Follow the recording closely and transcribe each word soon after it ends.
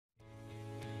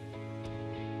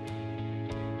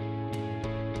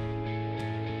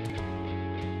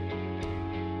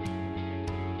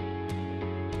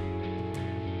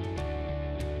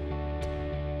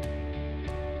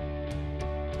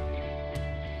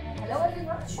Hello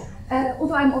everyone.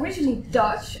 Although I'm originally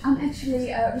Dutch, I'm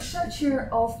actually a researcher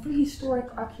of prehistoric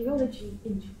archaeology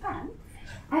in Japan.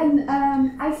 And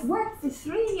I've worked for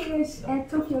 3 years at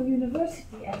Tokyo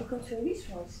University at the Cultural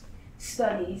Resource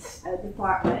Studies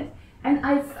department. And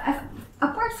I've,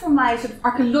 apart from my sort of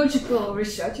archaeological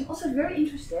research, I'm also very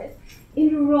interested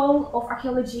in the role of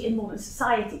archaeology in modern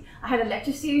society. I had a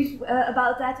lecture series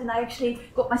about that, and I actually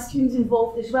got my students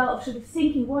involved as well, of sort of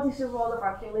thinking what is the role of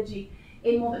archaeology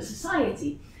in modern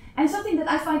society. And something that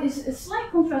I find is a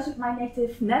slight contrast with my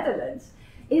native Netherlands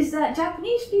is that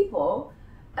Japanese people,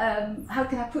 how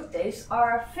can I put this,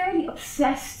 are fairly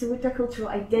obsessed with their cultural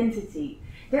identity.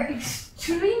 They're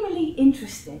extremely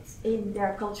interested in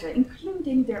their culture,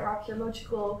 including their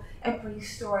archaeological and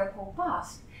prehistorical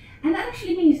past. And that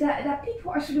actually means that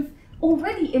people are sort of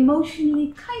already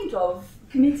emotionally kind of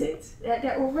committed.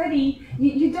 They're already,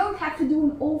 you don't have to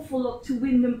do an awful lot to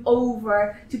win them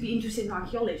over to be interested in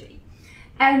archaeology.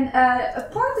 And a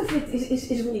part of it is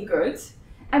really good.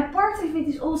 And part of it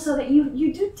is also that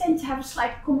you do tend to have a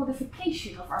slight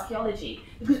commodification of archaeology,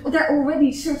 because there are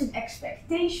already certain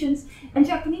expectations, and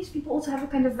Japanese people also have a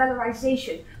kind of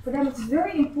valorization. For them it's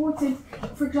very important,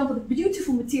 for example, the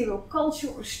beautiful material culture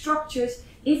or structures,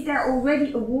 if they're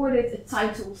already awarded a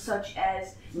title such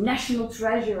as National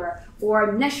Treasure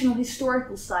or National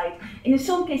Historical Site. And in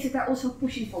some cases they're also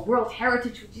pushing for World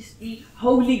Heritage, which is the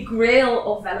holy grail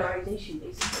of valorization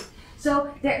basically.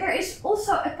 So there is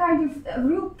also a kind of a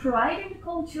real pride in the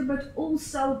culture, but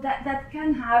also that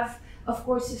can have, of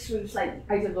course, sort of like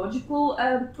ideological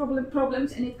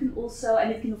problems, and it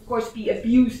can of course be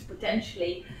abused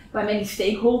potentially by many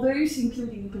stakeholders,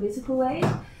 including in political ways.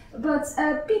 But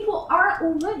people are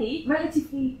already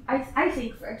relatively, I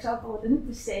think, for example, what Anouk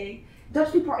was saying,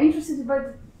 Dutch people are interested,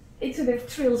 but it sort of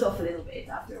trails off a little bit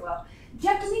after a while.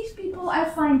 Japanese people, I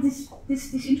find this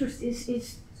interest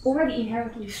is already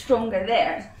inherently stronger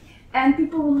there. And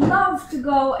people love to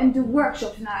go and do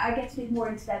workshops. Now I get a bit more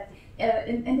into that,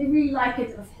 and they really like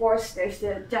it. Of course, there's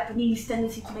the Japanese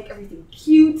tendency to make everything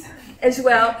cute as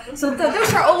well. So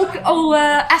those are all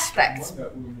aspects.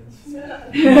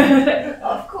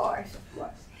 Of course.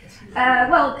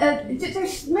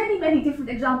 There's many different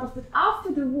examples, but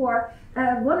after the war,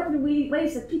 one of the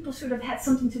ways that people sort of had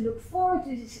something to look forward to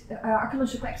is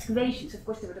archaeological excavations. Of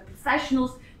course, there were the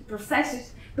professionals, the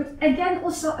professors, but again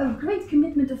also a great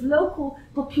commitment of local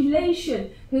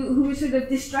population who were sort of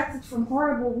distracted from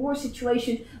horrible war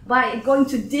situation by going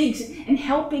to digs and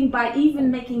helping by even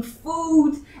making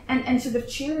food and sort of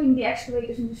cheering the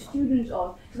excavators and the students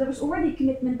on. So there was already a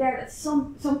commitment there that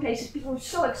some places people were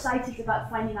so excited about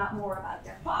finding out more about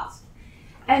their past.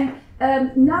 And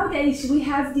nowadays we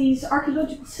have these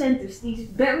archaeological centers, these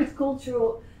buried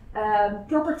cultural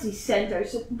property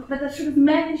centers, but that sort of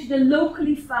manage the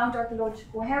locally found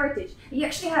archaeological heritage. You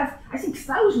actually have, I think,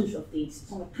 thousands of these.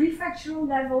 It's on the prefectural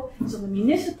level, it's on the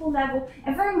municipal level,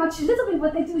 and very much a little bit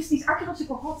what they do is these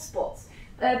archaeological hotspots.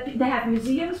 They have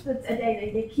museums, but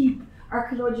they keep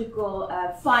archaeological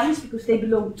finds because they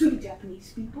belong to the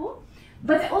Japanese people.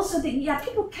 But also,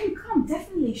 people can come,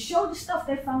 definitely show the stuff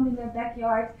they found in their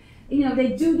backyard. You know, they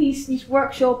do these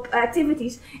workshop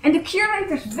activities, and the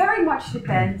curators very much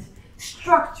depend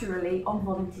structurally on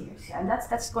volunteers. And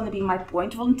that's going to be my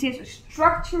point. Volunteers are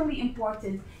structurally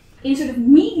important in sort of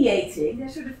mediating, they're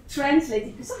sort of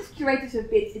translating, because sometimes curators are a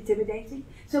bit intimidating.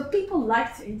 So people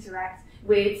like to interact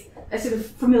with sort of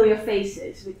familiar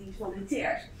faces with these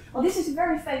volunteers. Well, this is a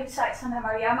very famous site, Sana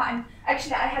Mariama, and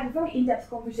actually I had a very in-depth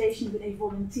conversation with a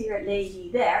volunteer lady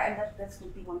there, and that's going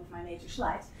to be one of my later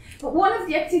slides. But one of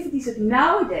the activities that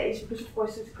nowadays, because of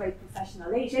course there's a great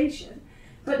professionalization,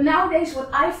 but nowadays what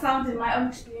I found in my own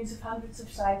experience of hundreds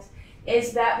of sites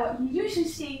is that what you usually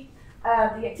see,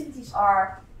 the activities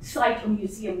are site or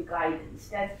museum guidance.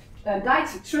 That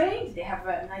guides are trained, they have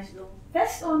a nice little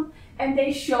vest on, and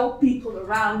they show people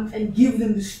around and give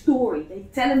them the story. They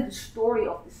tell them the story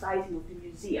of the site and of the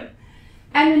museum.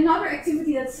 And another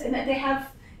activity and they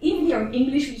have, even here in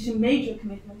English, which is a major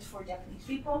commitment for Japanese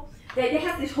people, they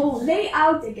have this whole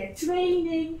layout, they get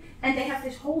training, and they have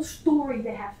this whole story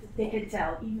they can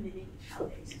tell, even in English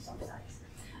nowadays in some sites.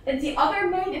 And the other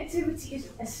main activity is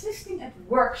assisting at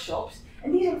workshops,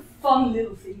 and these are fun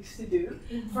little things to do,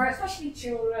 for especially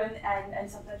children and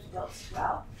sometimes adults as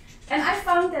well. And I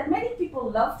found that many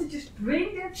people love to just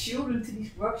bring their children to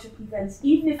these workshop events,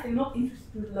 even if they're not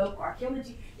interested in local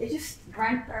archaeology. They just,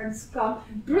 grandparents come,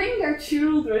 bring their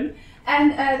children,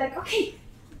 and like, okay,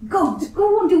 go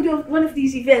and do one of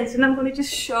these events. And I'm going to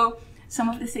just show some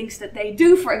of the things that they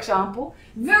do. For example,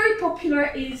 very popular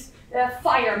is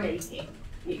fire making.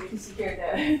 You can see here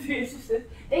the assistant.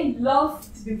 They love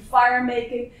to do fire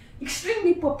making.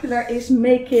 Extremely popular is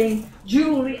making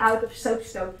jewelry out of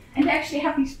soapstone. And they actually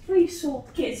have these pre-sold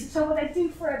kits. So what I do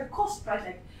for the cost price,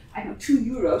 like, I know,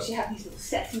 €2, you have these little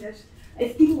sets. And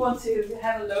if people want to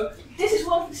have a look, this is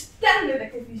one of the standard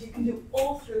activities you can do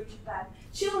all through Japan.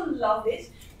 Children love this.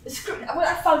 What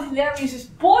I found hilarious is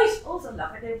boys also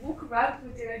love it. They walk around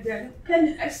with their little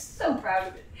pendant. I'm so proud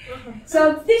of it.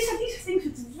 So these are things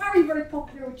that's very, very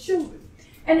popular with children.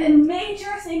 And a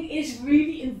major thing is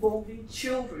really involving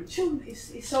children. Children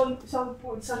is so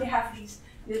important. So they have these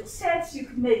little sets. You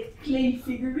can make clay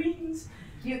figurines.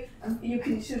 You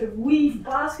can sort of weave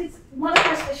baskets. One of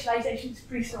my specializations is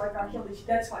prehistoric archaeology.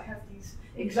 That's why I have these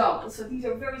examples. So these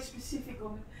are very specific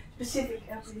on a specific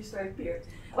prehistoric period.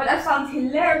 What I found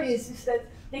hilarious is that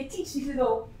they teach these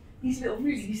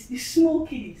small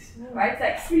kiddies, right?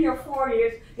 Like 3 or 4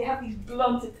 years. They have these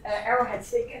blunted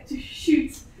arrowheads. They get to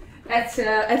shoot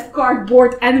at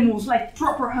cardboard animals, like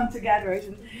proper hunter-gatherers.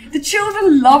 And the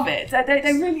children love it.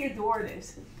 They really adore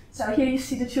this. So here you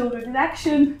see the children in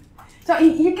action. So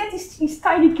you get these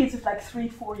tiny kids of like 3,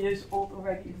 4 years old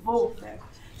already involved there.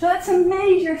 So that's a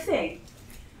major thing.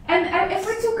 And if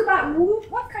we talk about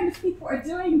what kind of people are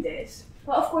doing this,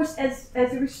 well, of course, as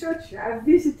a researcher, I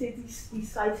visited these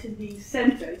sites and these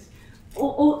centers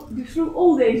through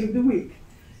all days of the week.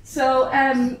 So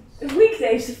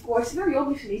weekdays, of course, very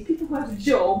obviously, people who have a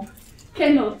job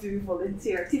cannot do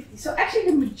volunteer activities. So actually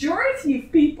the majority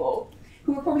of people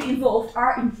who are probably involved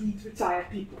are indeed retired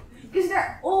people. Because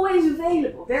they're always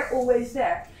available, they're always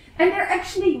there. And they're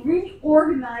actually really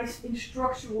organized in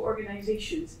structural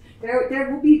organizations. There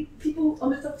will be people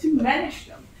on the top to manage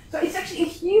them. So it's actually a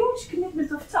huge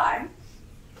commitment of time.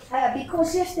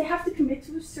 Because yes, they have to commit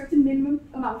to a certain minimum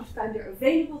amount of time they're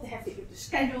available, they have to give the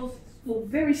schedules, it's all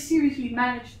very seriously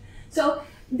managed. So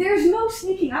there's no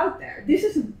sneaking out there. This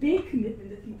is a big commitment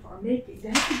that people are making. They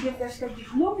have to give their schedules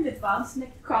long in advance and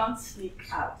they can't sneak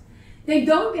out. They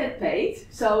don't get paid,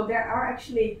 so there are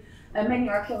actually many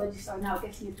archaeologists are now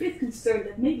getting a bit concerned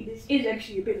that maybe this is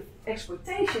actually a bit of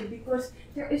exploitation because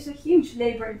there is a huge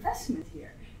labor investment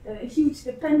here, a huge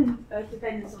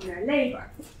dependence on their labor.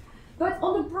 But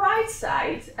on the bright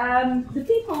side, the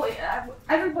people,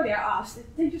 everybody I asked,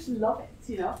 they just love it,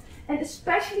 you know. And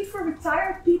especially for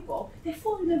retired people, they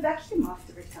fall in a vacuum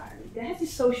after retirement. They have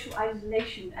this social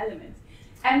isolation element.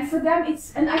 And for them,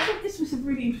 and I think this was a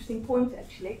really interesting point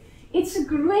actually, it's a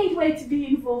great way to be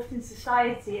involved in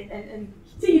society and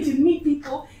continue to meet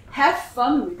people, have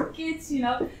fun with the kids, you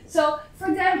know. So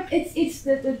for them, it's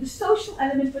the social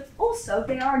element, but also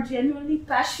they are genuinely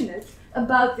passionate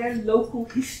about their local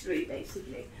history,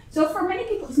 basically. So for many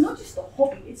people, it's not just a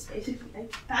hobby, it's basically a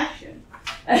passion.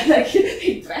 And like,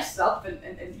 they dress up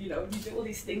and you know, you do all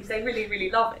these things, they really, really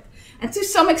love it. And to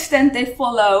some extent, they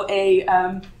follow a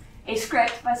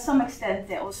script, but to some extent,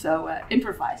 they also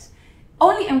improvise.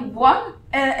 Only in one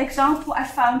example I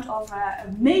found of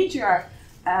a major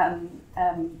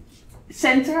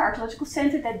archaeological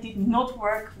center that did not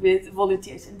work with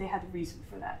volunteers, and they had a reason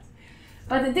for that.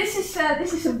 But this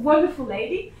is a wonderful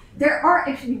lady. There are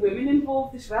actually women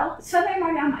involved as well. Sanai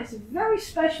Mariama is a very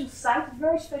special site, a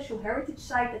very special heritage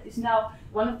site that is now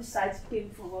one of the sites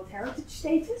appealing for World Heritage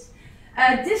status.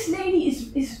 This lady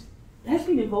has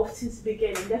been involved since the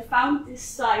beginning. They found this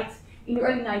site in the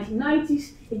early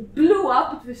 1990s. It blew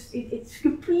up. It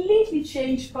completely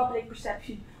changed public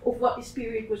perception of what this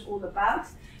period was all about.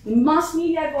 The mass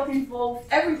media got involved.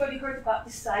 Everybody heard about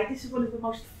this site. This is one of the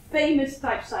most famous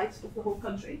type sites of the whole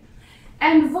country.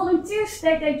 And the volunteers,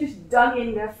 they just dug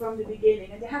in there from the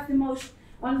beginning. And they have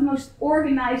one of the most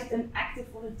organized and active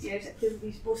volunteers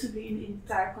activities possibly in the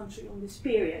entire country on this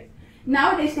period.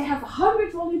 Nowadays they have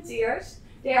 100 volunteers.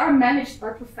 They are managed by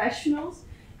professionals.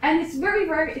 And it's very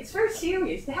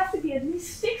serious. They have to be at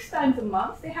least 6 times a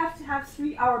month. They have to have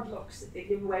 3-hour blocks that they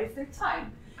give away of their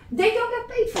time. They don't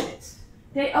get paid for this.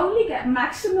 They only get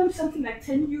maximum something like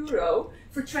 €10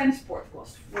 for transport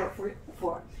costs.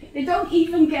 They don't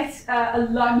even get a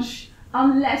lunch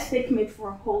unless they commit for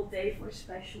a whole day for a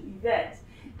special event.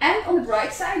 And on the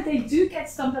bright side, they do get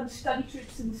sometimes study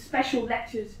trips and special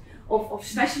lectures of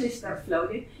specialists that are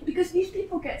floated, because these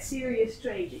people get serious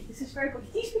training. This is very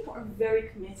good. These people are very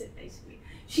committed, basically.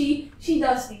 She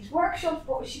does these workshops,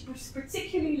 but what she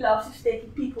particularly loves is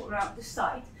taking people around the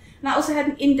site. And I also had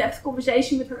an in-depth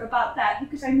conversation with her about that,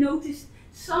 because I noticed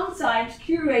sometimes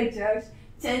curators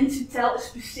tend to tell a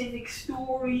specific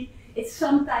story. It's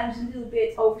sometimes a little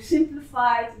bit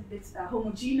oversimplified, a bit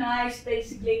homogenized,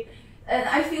 basically. And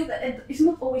I feel that it is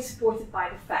not always supported by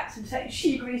the facts. And so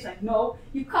she agrees, like, no,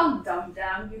 you can't dumb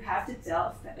down, you have to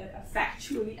tell a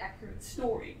factually accurate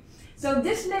story. So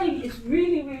this lady is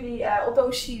really, really, although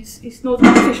is not an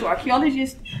official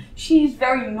archaeologist, she's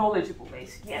very knowledgeable,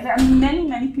 basically. And there are many,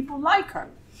 many people like her.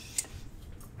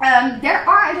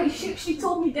 She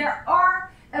told me there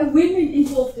are women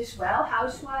involved as well,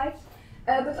 housewives.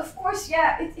 But of course,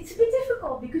 yeah, it's a bit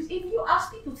difficult, because if you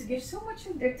ask people to give so much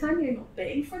of their time, you're not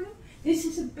paying for them. This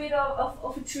is a bit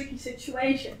of a tricky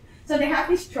situation. So they have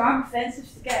these charm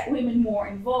offensives to get women more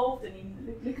involved. I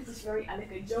mean, look at this very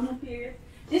elegant Jomon period.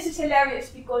 This is hilarious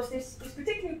because this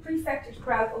particular prefect is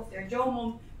proud of their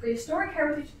Jomon prehistoric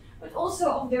heritage, but also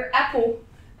of their apple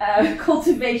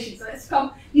cultivation.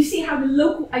 So you see how the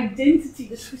local identity,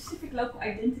 the specific local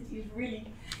identity, is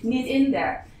really knit in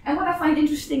there. And what I find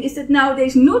interesting is that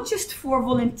nowadays, not just for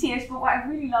volunteers, but what I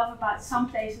really love about some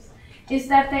places is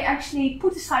that they actually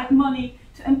put aside money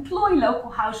to employ local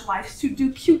housewives to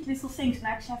do cute little things. And I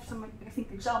actually have some, I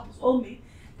think, examples on me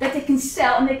that they can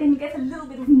sell, and they can get a little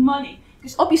bit of money.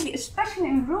 Because obviously, especially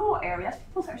in rural areas,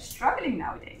 people are struggling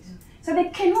nowadays. So they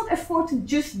cannot afford to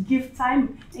just give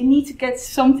time. They need to get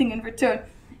something in return.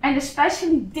 And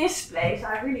especially this place,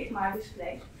 I really admire this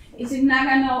place. It's in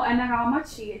Nagano and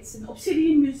Naramachi. It's an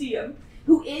obsidian museum,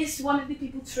 who is one of the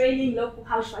people training local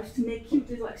housewives to make cute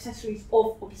little accessories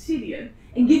of obsidian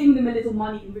and giving them a little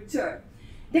money in return.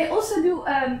 They also do,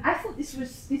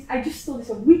 I just saw this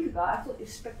a week ago, I thought it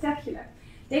was spectacular.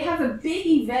 They have a big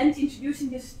event introducing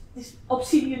this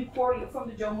obsidian quarry from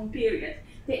the Jomon period.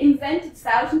 They invited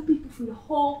 1,000 people from the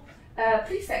whole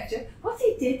prefecture. What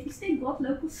they did is they got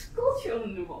local school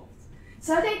children involved.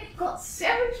 So they got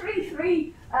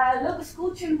 733 local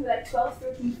school children who were like 12,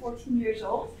 13, 14 years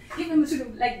old, give them a sort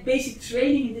of like basic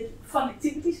training and did fun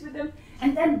activities with them.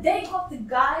 And then they got the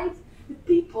guide, the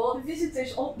people, the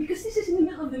visitors, all, because this is in the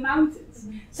middle of the mountains.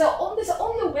 Mm-hmm. So on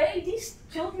the way, these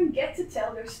children get to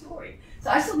tell their story. So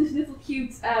I saw this little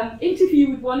cute interview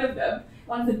with one of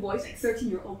the boys, like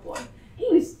 13-year-old boy. He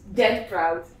was dead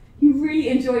proud. He really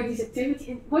enjoyed this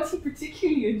activity, and what he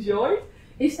particularly enjoyed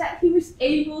is that he was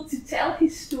able to tell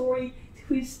his story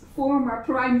to his former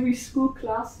primary school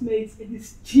classmates and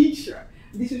his teacher.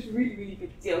 This was really, really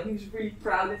big deal. He was really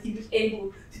proud that he was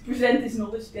able to present this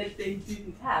knowledge that they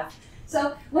didn't have.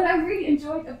 So what I really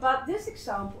enjoyed about this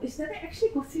example is that they actually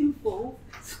got to involve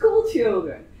school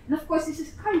children. And of course this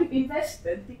is kind of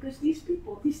investment, because these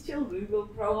children will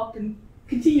grow up and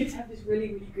continue to have this really,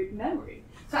 really good memory.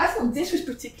 So I thought this was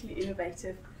particularly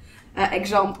innovative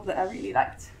example that I really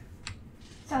liked.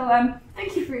 So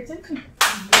thank you for your attention.